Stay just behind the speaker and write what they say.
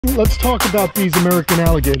Let's talk about these American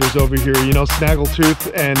alligators over here, you know,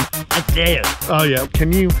 snaggletooth and... That's there. Oh yeah,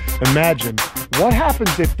 can you imagine? What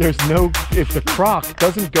happens if if the croc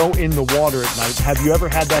doesn't go in the water at night? Have you ever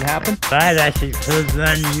had that happen? I actually pulled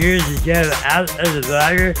one years ago out of the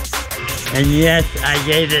water, and yes, I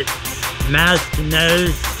gave it mouth to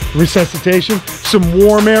nose. Resuscitation, some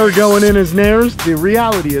warm air going in his nares. The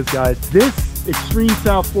reality is, guys, this extreme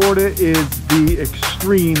South Florida is the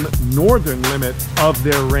extreme northern limit of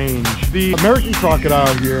their range. The American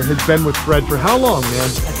crocodile here has been with Fred for how long, man?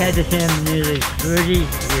 I've had this animal nearly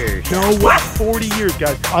 40 years. No, what? 40 years,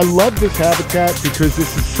 guys. I love this habitat because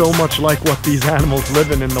this is so much like what these animals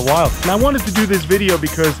live in the wild. And I wanted to do this video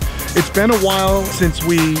because it's been a while since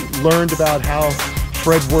we learned about how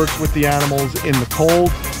Fred works with the animals in the cold.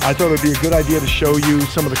 I thought it would be a good idea to show you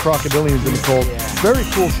some of the crocodilians in the cold. Yeah. Very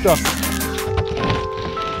cool stuff.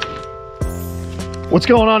 What's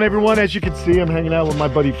going on, everyone? As you can see, I'm hanging out with my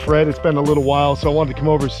buddy Fred. It's been a little while, so I wanted to come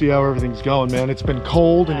over and see how everything's going, man. It's been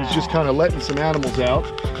cold, and he's just kind of letting some animals out.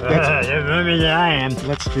 They're bigger than I am.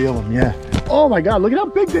 Let's feel them, yeah. Oh my God, look at how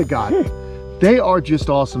big they got. They are just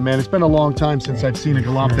awesome, man. It's been a long time since I've seen a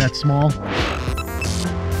galop that small.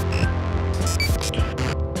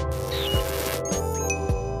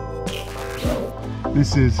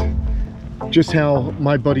 This is just how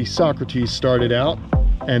my buddy Socrates started out.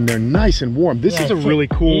 And they're nice and warm. This is a really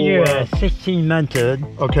cool... You're 16-month-old.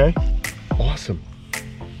 Okay. Awesome.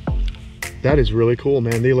 That is really cool,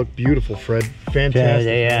 man. They look beautiful, Fred.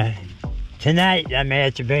 Fantastic. So tonight, I may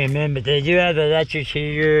have to bring them in, but they do have an electric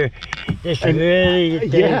heater. This is really...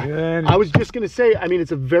 Yeah. I was just going to say, I mean,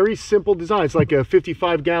 it's a very simple design. It's like a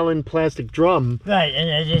 55-gallon plastic drum. Right,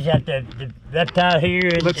 and I just have the reptile here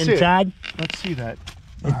inside. Let's see that.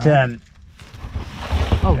 It's,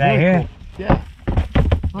 oh, right here. Cool. Yeah.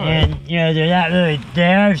 And, you know, they're not really,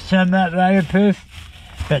 they are somewhat waterproof,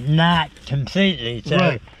 but not completely. So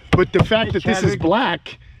right. But the fact that this is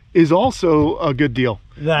black is also a good deal.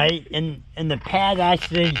 Right, and the pad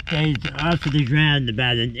actually stays off of the ground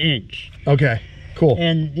about an inch. Okay, cool.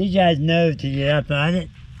 And these guys know to get up on it.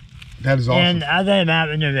 That is awesome. And I'll let them out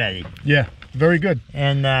when they're ready. Yeah, very good.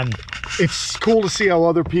 And it's cool to see how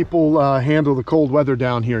other people handle the cold weather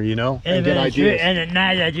down here, you know, and get ideas. And at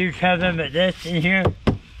night I do cover them with this in here.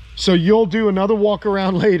 So you'll do another walk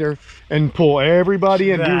around later and pull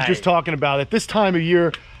everybody in. Right. We were just talking about it. This time of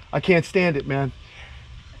year, I can't stand it, man.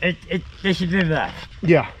 This has been rough.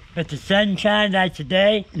 Yeah. But the sunshine like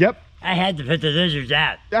today. Yep. I had to put the lizards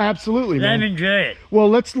out. Absolutely, Let man. them enjoy it. Well,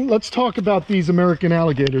 let's talk about these American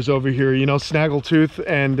alligators over here. You know, snaggletooth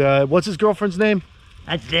and what's his girlfriend's name?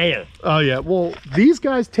 That's Dale. Oh yeah. Well, these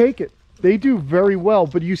guys take it. They do very well,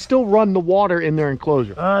 but you still run the water in their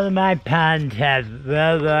enclosure. All of my ponds have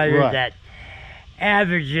well water that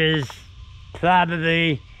averages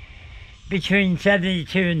probably between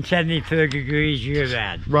 72 and 74 degrees year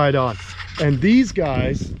round. Right on. And these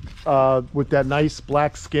guys, with that nice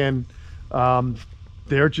black skin,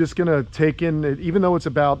 they're just gonna take in, even though it's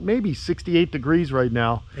about maybe 68 degrees right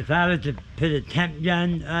now. If I was to put a temp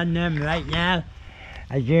gun on them right now,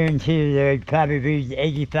 I guarantee you they'd probably be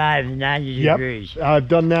 85 and 90 degrees. I've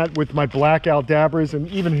done that with my black aldabras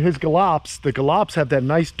and even his galops. The galops have that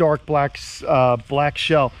nice dark black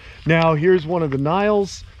shell. Now here's one of the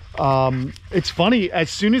Niles. It's funny, as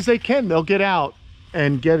soon as they can, they'll get out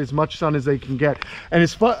and get as much sun as they can get. And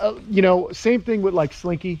it's fun, you know, same thing with like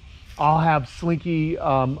Slinky. I'll have Slinky,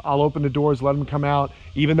 I'll open the doors, let him come out.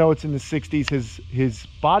 Even though it's in the 60s, his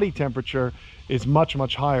body temperature is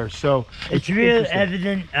much higher. So it's real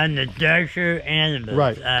evident on the darker animals.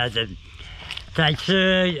 Right. The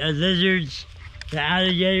tortoises, lizards, the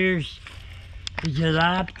alligators, the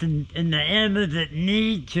galops, and the animals that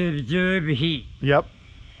need to absorb heat. Yep.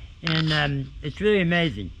 And it's really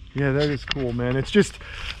amazing. Yeah, that is cool, man. It's just,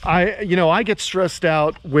 I get stressed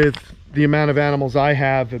out with the amount of animals I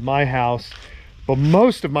have at my house, but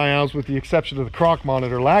most of my animals, with the exception of the croc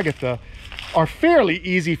monitor, Lagatha, are fairly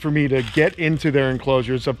easy for me to get into their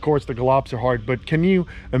enclosures. Of course, the galops are hard, but can you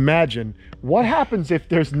imagine what happens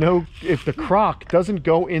if if the croc doesn't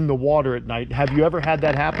go in the water at night? Have you ever had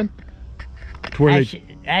that happen?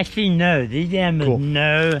 Actually, no. These animals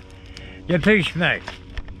know. They're pretty smart.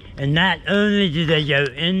 And not only do they go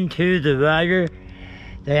into the water,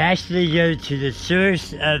 they actually go to the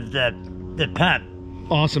source of the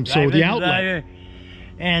pump. Awesome. So the outlet. Water,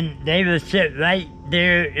 and they will sit right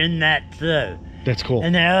there in that flow. That's cool.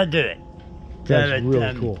 And they'll do it. That's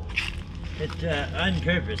really cool. It's on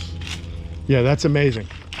purpose. Yeah, that's amazing.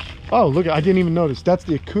 Oh, look, I didn't even notice. That's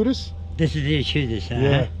the acutus? This is the acutus, huh?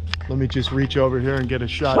 Yeah. Let me just reach over here and get a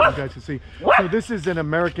shot. You guys can see. So this is an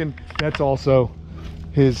American. That's also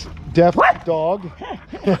his deaf dog.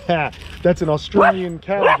 That's an Australian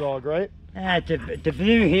cattle dog, right? The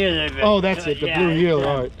blue heeler. Oh, that's it, the blue heeler,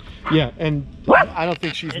 all right. Yeah, and I don't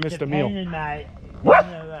think she's missed a meal.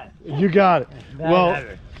 You got it. Well,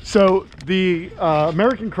 so the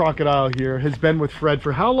American crocodile here has been with Fred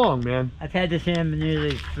for how long, man? I've had this animal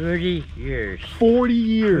nearly 40 years. 40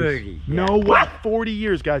 years? 30, yeah. No way, 40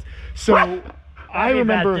 years, guys. So I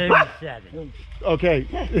remember... Okay.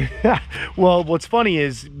 Well, what's funny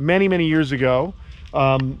is many years ago,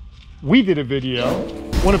 we did a video.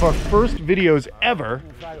 One of our first videos ever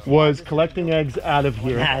was collecting eggs out of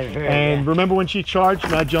here. And remember when she charged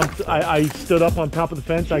and I stood up on top of the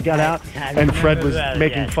fence, I got out, and Fred was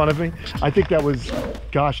making fun of me? I think that was,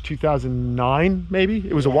 gosh, 2009 maybe?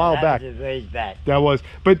 It was a while back. That was.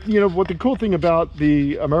 But you know, what the cool thing about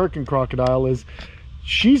the American crocodile is,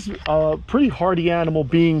 she's a pretty hardy animal,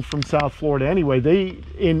 being from South Florida anyway. They,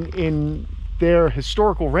 in their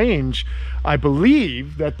historical range, I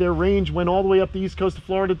believe that their range went all the way up the east coast of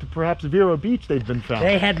Florida to perhaps Vero Beach. They've been found.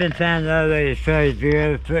 They have been found all the way as far as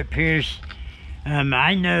Vero, Fort Pierce.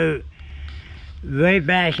 I know way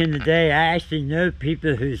back in the day, I actually know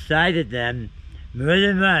people who sighted them, more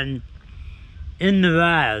than one, in the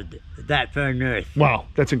wild that far north. Wow,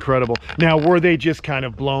 that's incredible. Now, were they just kind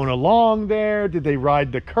of blown along there? Did they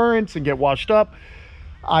ride the currents and get washed up?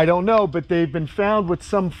 I don't know, but they've been found with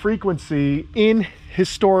some frequency in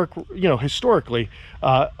historically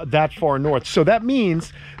that far north. So that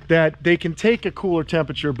means that they can take a cooler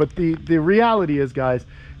temperature, but the reality is, guys,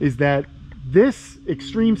 is that this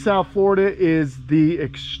extreme South Florida is the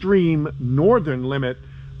extreme northern limit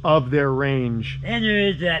of their range. And there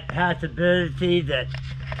is that possibility that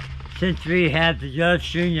since we have the Gulf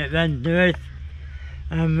Stream that runs north,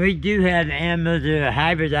 we do have animals that are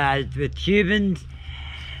hybridized with Cubans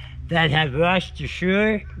that have washed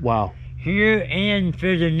ashore. Wow. Here and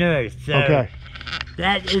further north. So okay.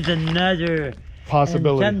 That is another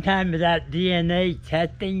possibility. And sometime without DNA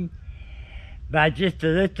testing, by just the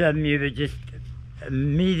look of them, you would just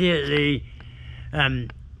immediately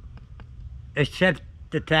accept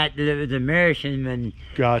the fact that it was American when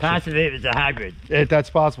possibly it was a hybrid. That's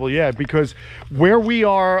possible, yeah, because where we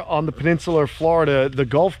are on the peninsula of Florida, the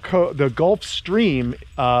Gulf Stream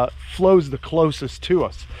flows the closest to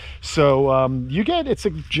us. So it's a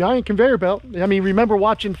giant conveyor belt. I mean, remember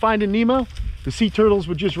watching Finding Nemo? The sea turtles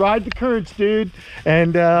would just ride the currents, dude,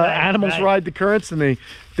 and animals ride the currents, and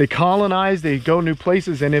they colonize, they go new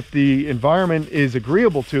places, and if the environment is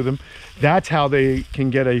agreeable to them, that's how they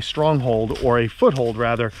can get a stronghold, or a foothold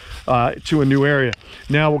rather, to a new area.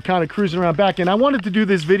 Now we're kind of cruising around back, and I wanted to do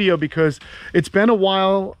this video because it's been a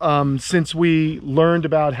while since we learned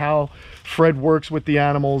about how Fred works with the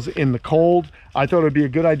animals in the cold. I thought it would be a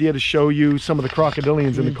good idea to show you some of the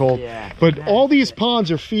crocodilians in the cold. Yeah, but all these ponds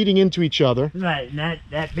are feeding into each other. Right, and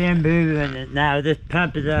that bamboo, and now this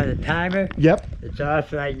pump is on a timer. Yep. It's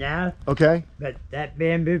off right now. Okay. But that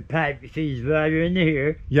bamboo pipe feeds water into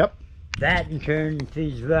here. Yep. That in turn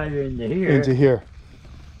feeds water into here. Into here.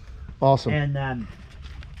 Awesome. And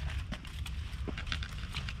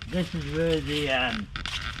this is where the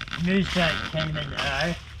new caiman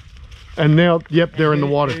are. And now, yep, they're in the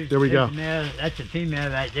water. There we go. That's a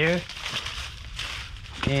female right there.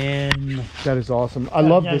 And that is awesome. I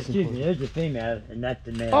love this. Excuse me, there's the female, and that's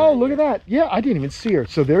the male. Oh, right look there. at that. Yeah, I didn't even see her.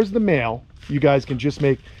 So there's the male. You guys can just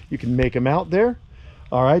make them out there.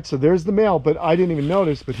 All right, so there's the male, but I didn't even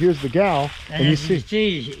notice, but here's the gal. And you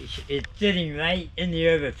see it's sitting right in the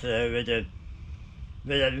overflow with a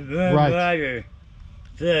warm water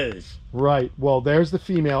flows. Right, well, there's the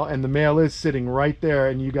female, and the male is sitting right there,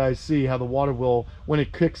 and you guys see how the water will, when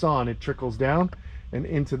it kicks on, it trickles down and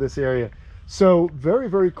into this area. So very,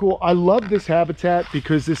 very cool. I love this habitat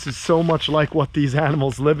because this is so much like what these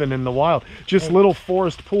animals live in the wild. Just little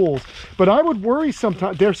forest pools. But I would worry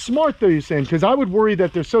sometimes, they're smart though, you're saying, because I would worry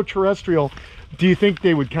that they're so terrestrial. Do you think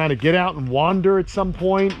they would kind of get out and wander at some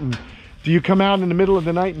point? And do you come out in the middle of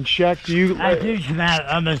the night and check? I do come out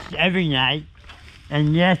almost every night.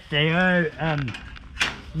 And yes, they are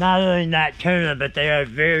not only nocturnal, but they are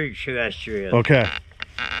very terrestrial. Okay.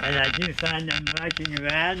 And I do find them walking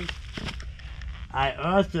around. I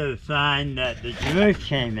also find that the dwarf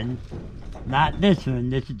caiman, not this one,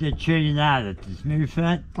 this is the Crocodiles, the smooth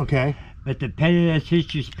front. Okay. But the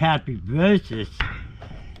Pedicistris palpebrosus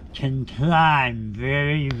can climb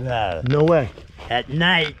very well. No way. At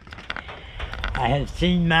night, I have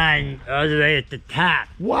seen mine all the way at the top.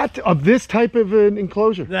 What? Of this type of an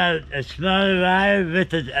enclosure? Well, a smaller wire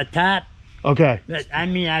with a top, Okay. But I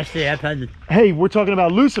mean, actually, up on the... Hey, we're talking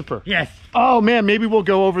about Lucifer. Yes. Oh man, maybe we'll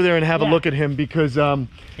go over there and have a look at him because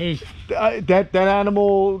that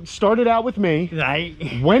animal started out with me.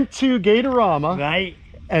 Right. Went to Gatorama. Right.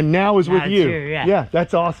 And now is with you. True, yeah. Yeah,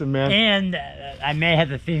 that's awesome, man. And I may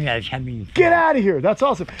have a female coming. Get out of here. That's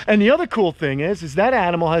awesome. And the other cool thing is that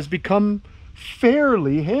animal has become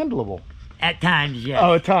fairly handleable. At times, yes.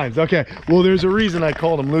 Oh, at times. Okay. Well, there's a reason I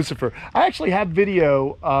called him Lucifer. I actually have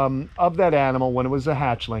video of that animal when it was a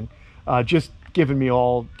hatchling, just giving me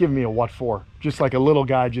a what for. Just like a little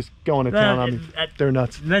guy just going to town on me. They're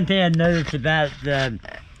nuts. One thing I noticed about the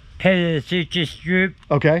Paleosuchus group,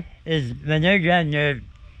 okay, is when they're young, they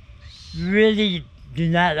really do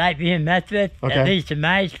not like being messed with, at least in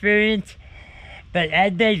my experience. But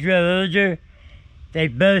as they grow older, they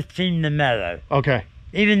both seem to mellow. Okay.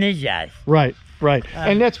 Even these guys. Right, right.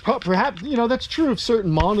 And that's perhaps, you know, that's true of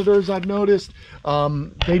certain monitors I've noticed.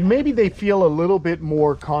 Maybe they feel a little bit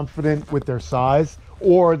more confident with their size,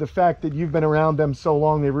 or the fact that you've been around them so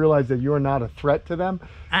long, they realize that you're not a threat to them.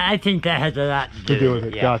 I think that has a lot to do with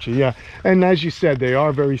it. Yeah. Gotcha, yeah. And as you said, they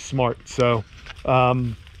are very smart. So,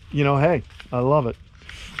 you know, hey, I love it.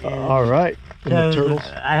 All right. And so the turtles?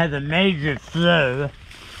 I have a major flow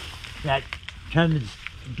that comes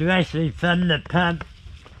directly from the pump,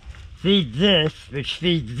 feeds this, which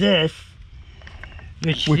feeds this,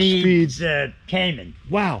 which feeds the Cayman.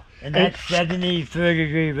 Wow. And that's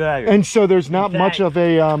 74-degree water. And so there's not much of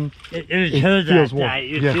a... it was cold that night.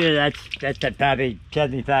 You feel that's probably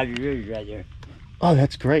 75 degrees right there. Oh,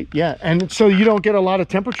 that's great. Yeah. And so you don't get a lot of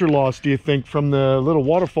temperature loss, do you think, from the little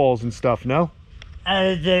waterfalls and stuff, no?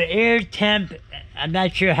 The air temp, I'm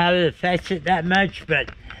not sure how it affects it that much,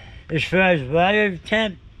 but as far as water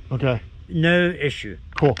temp, no issue.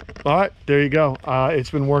 Cool. All right, there you go.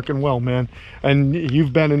 It's been working well, man. And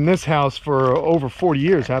you've been in this house for over 40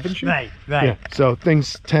 years, haven't you? Right. Yeah, so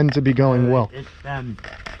things tend to be going well.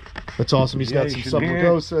 That's awesome. He's got some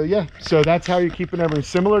submergosa. Yeah, so that's how you're keeping everything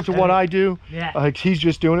similar to what I do. Yeah. He's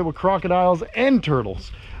just doing it with crocodiles and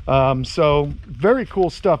turtles. So very cool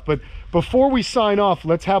stuff. But before we sign off,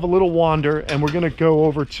 let's have a little wander, and we're going to go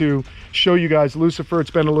over to show you guys Lucifer.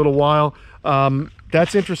 It's been a little while.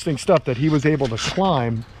 That's interesting stuff that he was able to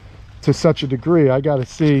climb to such a degree. I got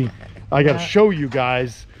to show you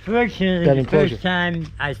guys. Fortunately, the first time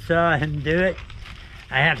I saw him do it,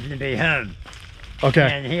 I happened to be home. Okay.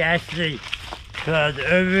 And he actually crawled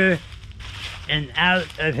over and out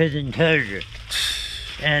of his enclosure.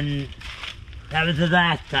 And that was the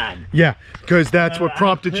last time. Yeah, because that's what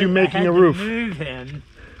prompted you making a roof. I had to move him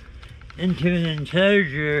into an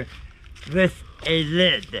enclosure with a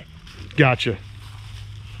lid. Gotcha.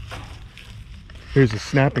 Here's a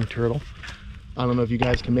snapping turtle. I don't know if you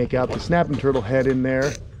guys can make out the snapping turtle head in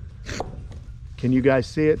there. Can you guys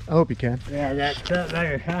see it? I hope you can. Yeah, that felt like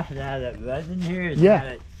a crocodile that was in here.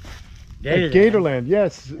 Yeah. At Gatorland,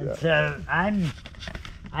 yes. And so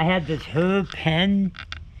I had this whole pen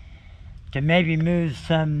to maybe move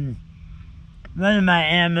one of my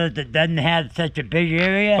animals that doesn't have such a big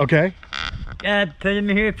area. Okay. Put him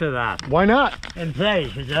here for a while. Why not? In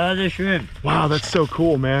place with all this room. Wow, that's so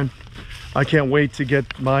cool, man. I can't wait to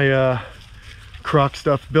get my croc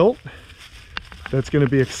stuff built. That's going to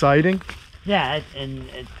be exciting. Yeah,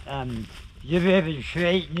 you'll be able to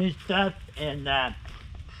create new stuff, and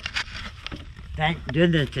thank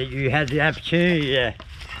goodness that you had the opportunity to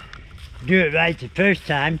do it right the first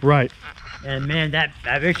time. Right. And man,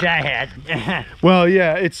 I wish I had. Well,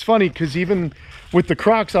 yeah, it's funny because even with the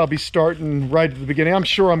Crocs, I'll be starting right at the beginning. I'm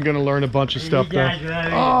sure I'm going to learn a bunch of stuff there.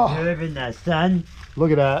 Live in the sun. Look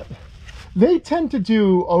at that. They tend to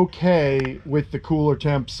do okay with the cooler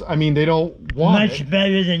temps. I mean, they don't want much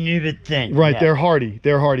better than you would think. Right, they're hardy.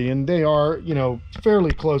 They're hardy, and they are, you know,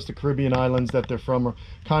 fairly close to Caribbean islands that they're from, are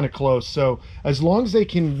kind of close. So as long as they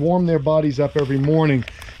can warm their bodies up every morning,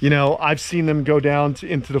 you know, I've seen them go down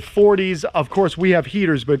into the 40s. Of course, we have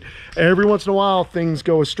heaters, but every once in a while things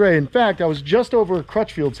go astray. In fact, I was just over at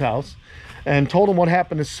Crutchfield's house and told him what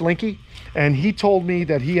happened to Slinky, and he told me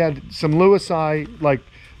that he had some Lewisii, like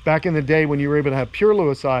back in the day when you were able to have pure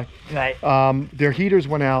Lewisii. Right. Their heaters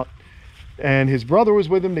went out, and his brother was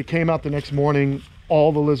with him. They came out the next morning.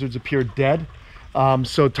 All the lizards appeared dead.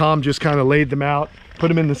 So Tom just kind of laid them out, put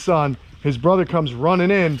them in the sun. His brother comes running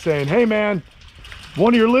in saying, "Hey man,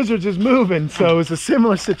 one of your lizards is moving." So it's a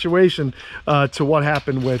similar situation to what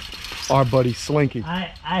happened with our buddy Slinky.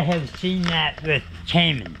 I have seen that with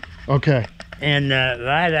Cayman. Okay. And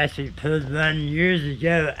Rod actually pulled one years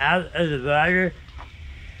ago out of the water.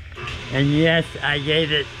 And yes, I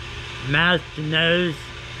gave it mouth to nose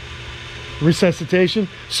Resuscitation.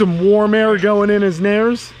 Some warm air going in his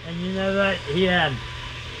nares. And you know what?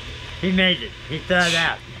 He made it. He thawed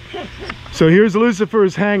out. So here's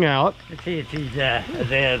Lucifer's hangout. Let's see if he's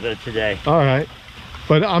available today. All right.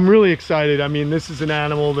 But I'm really excited. I mean, this is an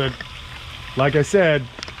animal that, like I said,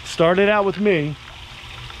 started out with me.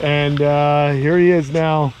 And here he is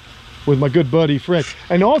now with my good buddy, Fred.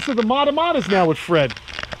 And also the Matamata's now with Fred.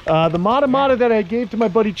 The Matamata that I gave to my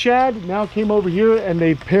buddy Chad now came over here and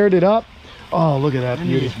they paired it up. Oh, look at that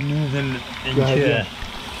beauty. Just move him into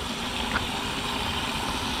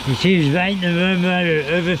you see he's right in the warm water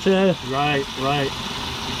overflow? Right, right.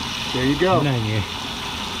 There you go. Come on here.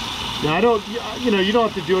 Now, you don't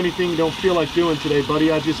have to do anything you don't feel like doing today,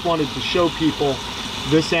 buddy. I just wanted to show people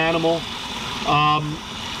this animal.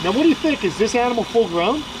 Now, what do you think? Is this animal full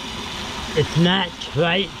grown? It's not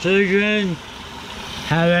quite full grown.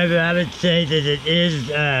 However, I would say that it is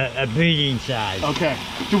a breeding size. Okay.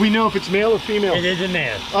 Do we know if it's male or female? It is a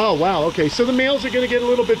male. Oh, wow. Okay. So the males are going to get a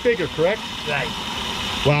little bit bigger, correct? Right.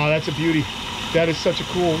 Wow, that's a beauty. That is such a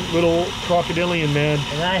cool little crocodilian, man.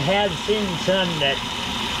 And I have seen some that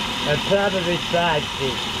are probably 5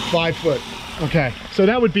 feet. 5 foot. Okay. So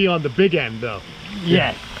that would be on the big end, though.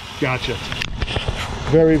 Yes. Gotcha.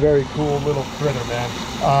 Very, very cool little critter, man.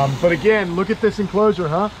 But again, look at this enclosure,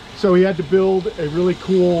 huh? So he had to build a really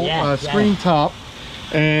cool screen top.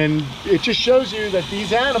 And it just shows you that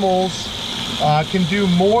these animals can do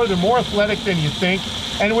more. They're more athletic than you think.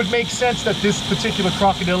 And it would make sense that this particular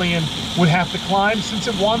crocodilian would have to climb since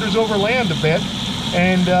it wanders over land a bit.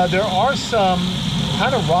 And there are some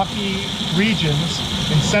kind of rocky regions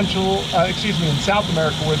in in South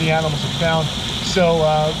America where the animals are found. So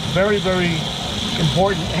very, very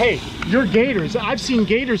important. Hey, your gators. I've seen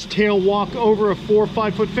gators tail walk over a 4 or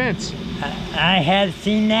 5 foot fence. I have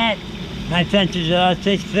seen that. My fences are all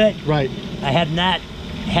 6 foot. Right. I have not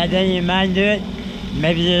had any of mine do it.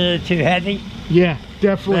 Maybe they're a little too heavy. Yeah,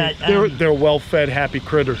 definitely. But, they're well-fed, happy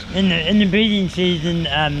critters. In the breeding season,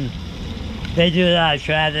 they do a lot of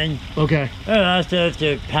traveling. Okay. Or also if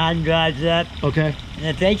their pond dries up. Okay. And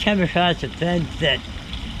if they come across a fence that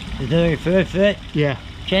is only 4 foot, yeah,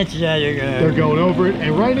 chances are they're going over it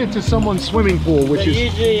and right into someone's swimming pool, which is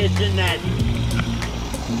usually it's in that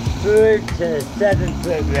 4 to 7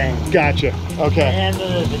 foot range. Gotcha. Okay. And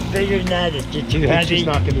if it's bigger than that, it's just too heavy. It's just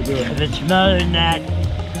not going to do it. If it's smaller than that,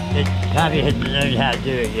 it probably hasn't learned how to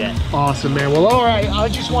do it yet. Awesome, man. Well, all right. I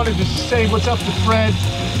just wanted to say what's up to Fred.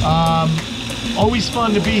 Always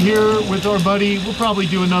fun to be here with our buddy. We'll probably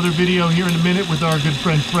do another video here in a minute with our good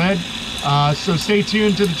friend Fred. So stay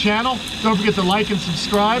tuned to the channel. Don't forget to like and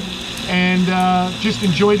subscribe. And just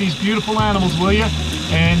enjoy these beautiful animals, will you?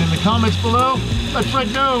 And in the comments below, let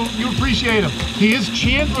Fred know you appreciate him. He is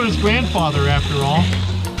Chandler's grandfather, after all.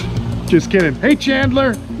 Just kidding. Hey,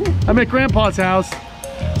 Chandler. I'm at Grandpa's house.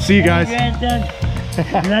 See you guys. Hey,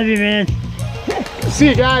 grandson. Love you, man. See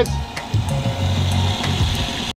you guys.